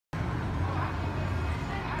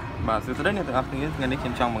បាទសួស្តីអ្នកទាំងអស់គ្នាថ្ងៃនេះខ្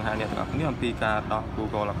ញុំចង់បង្ហាញអ្នកទាំងអស់គ្នាអំពីការដោះ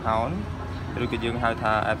Google account ឬក៏យើងហៅ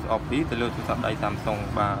ថា SCV ទៅលើទូរស័ព្ទដៃ Samsung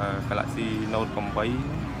បាទ Galaxy Note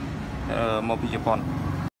 8មកពីជប៉ុន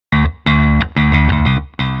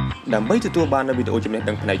ដើម្បីទទួលបាននូវវីដេអូចំណេះ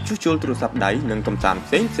ដឹងផ្នែកជួសជុលទូរស័ព្ទដៃនិងកម្សាន្ត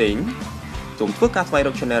ផ្សេងៗសូមធ្វើការស្វែងរ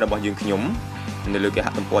ក Channel របស់យើងខ្ញុំនៅលើគេហ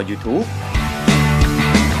ទំព័រ YouTube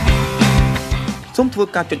សូមធ្វើ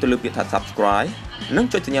ការចុចទៅលើពាក្យថា Subscribe និង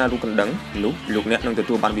ចុចសញ្ញារូបកណ្ដឹងនោះលោកអ្នកនឹងទ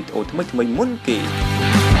ទួលបានវីដេអូថ្មីៗមុនគេ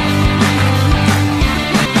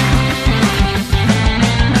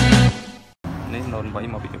នេះ Note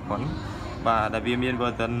 8មកពីជប៉ុនបាទដែលវាមាន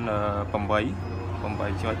version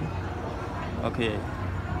 8ចុចអូខេ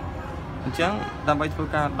អញ្ចឹងដើម្បីធ្វើ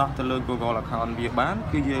ការដោះទៅលើ Google account វាបាន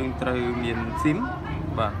គឺយើងត្រូវមាន SIM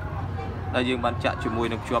បាទដែលយើងបានចាក់ជាមួយ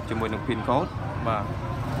នឹងភ្ជាប់ជាមួយនឹង pin code បាទ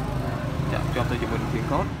ចាក់ភ្ជាប់ទៅជាមួយនឹង pin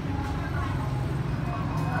code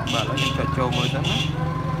បាទឥឡូវខ្ញុំចុចចូលមើលទៅណា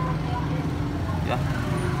យ៉ា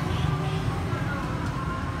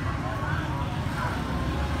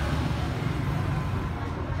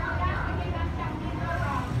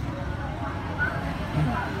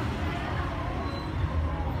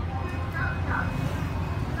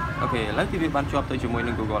អូខេឥឡូវគឺវាបានជាប់ទៅជាមួយ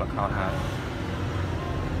នឹង Google account ហើយ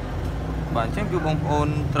បាទអញ្ចឹងគឺបងប្អូន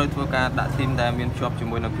ត្រូវធ្វើការដាក់ SIM ដែលមានភ្ជាប់ជា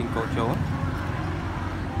មួយនឹង pin code ចូល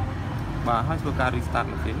បាទហើយធ្វើការ restart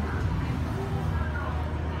ម៉ាស៊ីន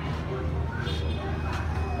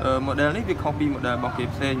model នេះវាខុសពី model របស់គេ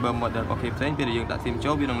ផ្សេងបើ model របស់គេផ្សេងពេលដែលយើងដាក់ SIM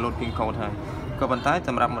ចូលវានឹង load pin code ហើយក៏ប៉ុន្តែស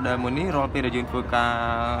ម្រាប់ model មួយនេះរាល់ពេលដែលយើងធ្វើការ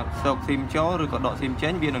សោក SIM ចូលឬក៏ដក SIM ចេ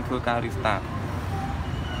ញវានឹងធ្វើការ restart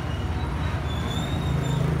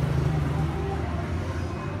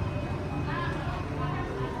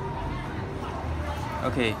អូ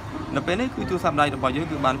ខេនៅពេលនេះគឺទូរស័ព្ទដៃរបស់យើង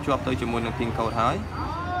គឺបានជាប់ទៅជាមួយនឹង pin code ហើយ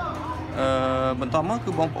បន្ទាប់មក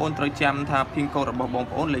គឺបងប្អូនត្រូវចាំថា pin code របស់បង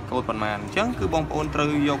ប្អូនលេខកូដប៉ុន្មានអញ្ចឹងគឺបងប្អូនត្រូវ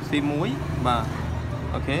យក SIM មួយបាទ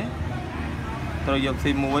អូខេត្រូវយក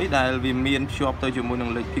SIM មួយដែលវាមានភ្ជាប់ទៅជាមួយនឹង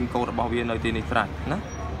លេខ pin code របស់វានៅទីនេះស្រេចណា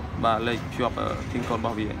បាទលេខភ្ជាប់ pin code រប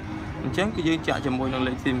ស់វាអញ្ចឹងគឺយើងចាក់ជាមួយនឹង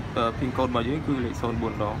លេខ SIM pin code របស់យើងគឺលេខ04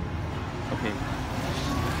ដងអូខេ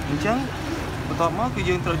អញ្ចឹងបន្ទាប់មកគឺ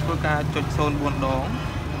យើងត្រូវធ្វើការចុច04ដង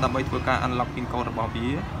ដើម្បីធ្វើការ unlock pin code របស់វា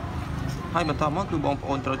ហើយបន្ទាប់មកគឺបងប្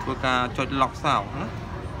អូនត្រូវធ្វើការចុច lock សោណា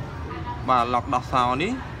បាទ lock ដោះសោ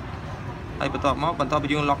នេះហើយបន្ទាប់ពី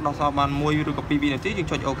យើង lock ដោះសោបាន1ឬក៏2នាទីយើង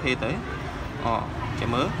ចុច OK ទៅចាំ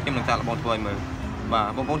មើលខ្ញុំនឹងសាកល្បងធ្វើឲ្យមើលបាទ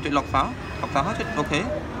បងប្អូនចុច lock សោហើយចុច OK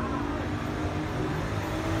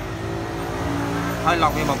ហើយ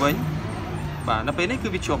lock វាមកវិញបាទនៅពេលនេះគឺ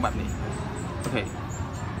វាជាប់បែបនេះអូខេ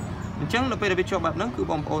អញ្ចឹងនៅពេលដែលវាជាប់បែបហ្នឹងគឺ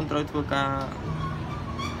បងប្អូនត្រូវធ្វើការ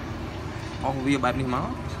អស់វាបែបនេះមក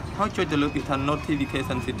ហើយចុចទៅលើពាក្យថា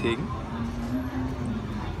notification setting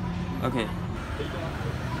អូខេ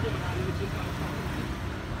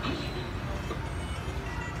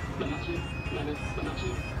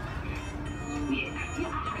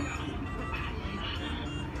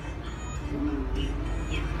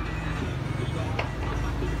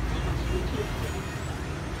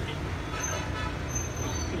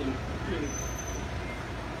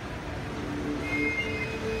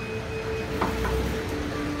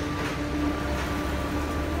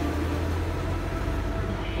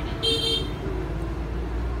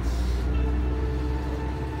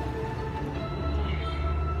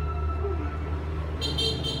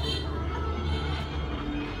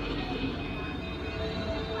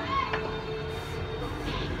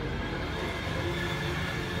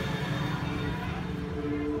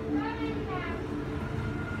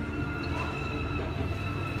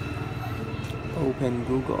Open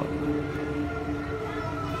Google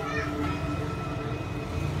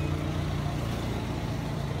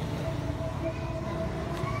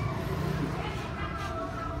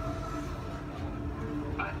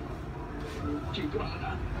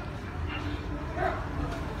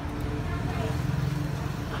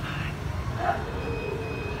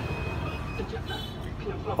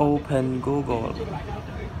Open Google អ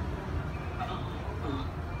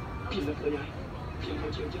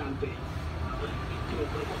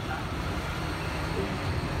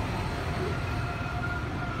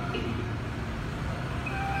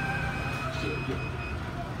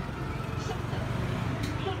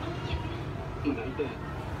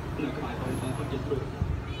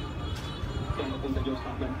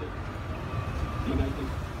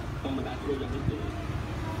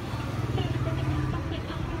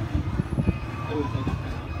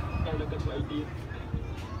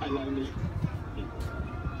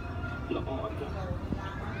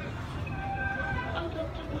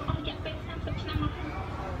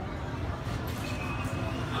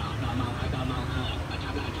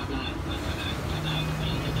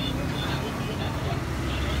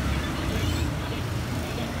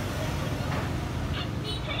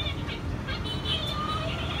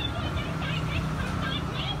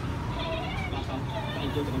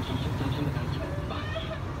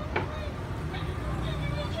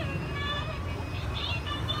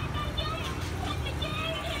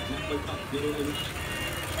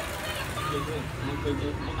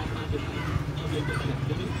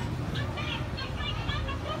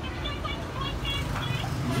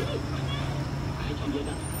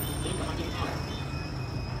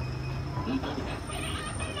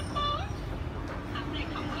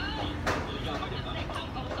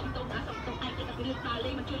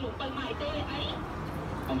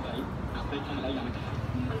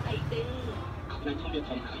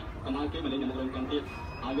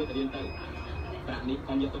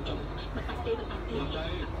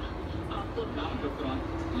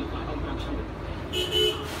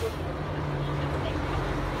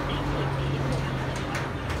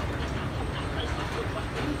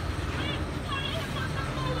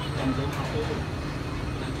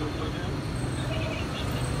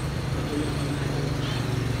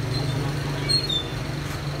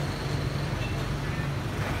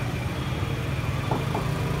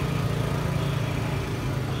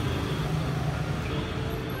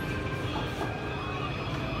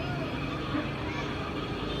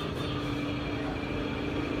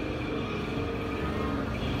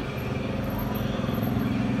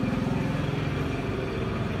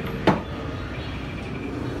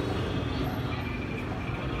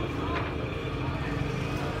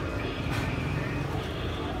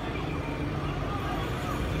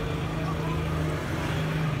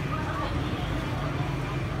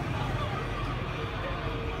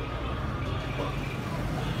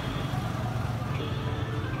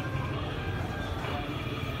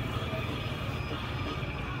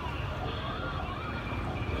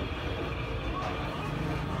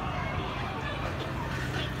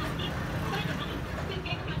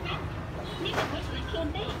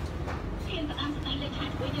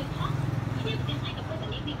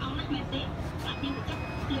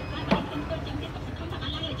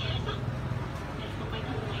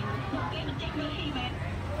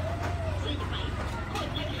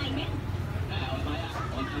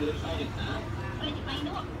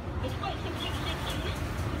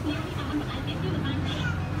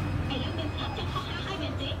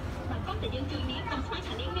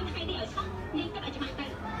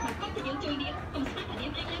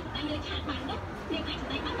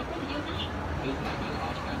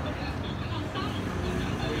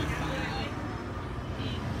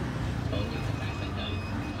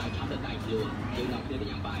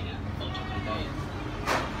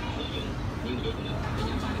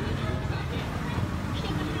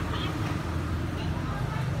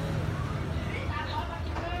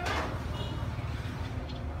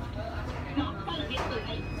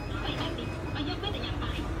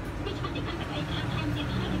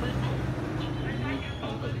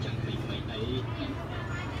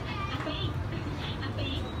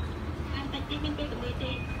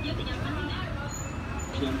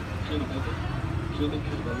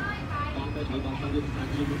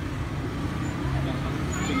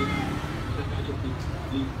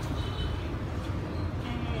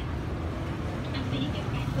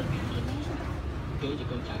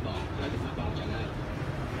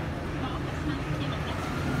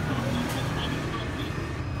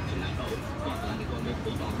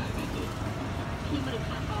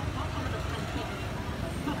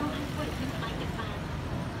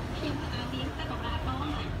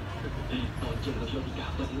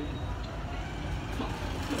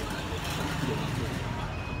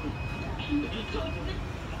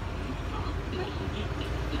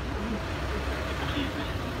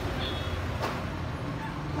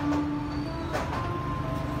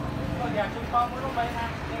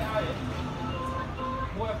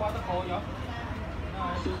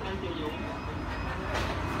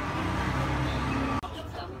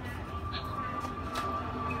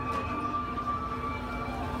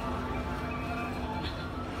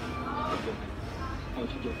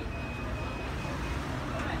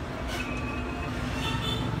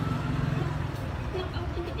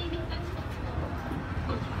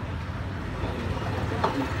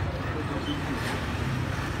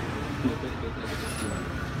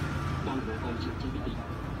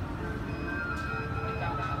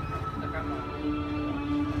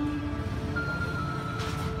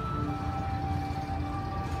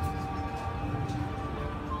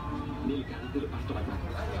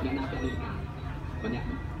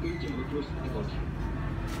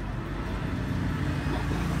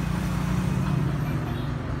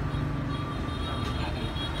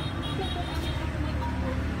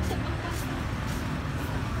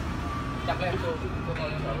Chắc là cô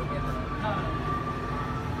nói rồi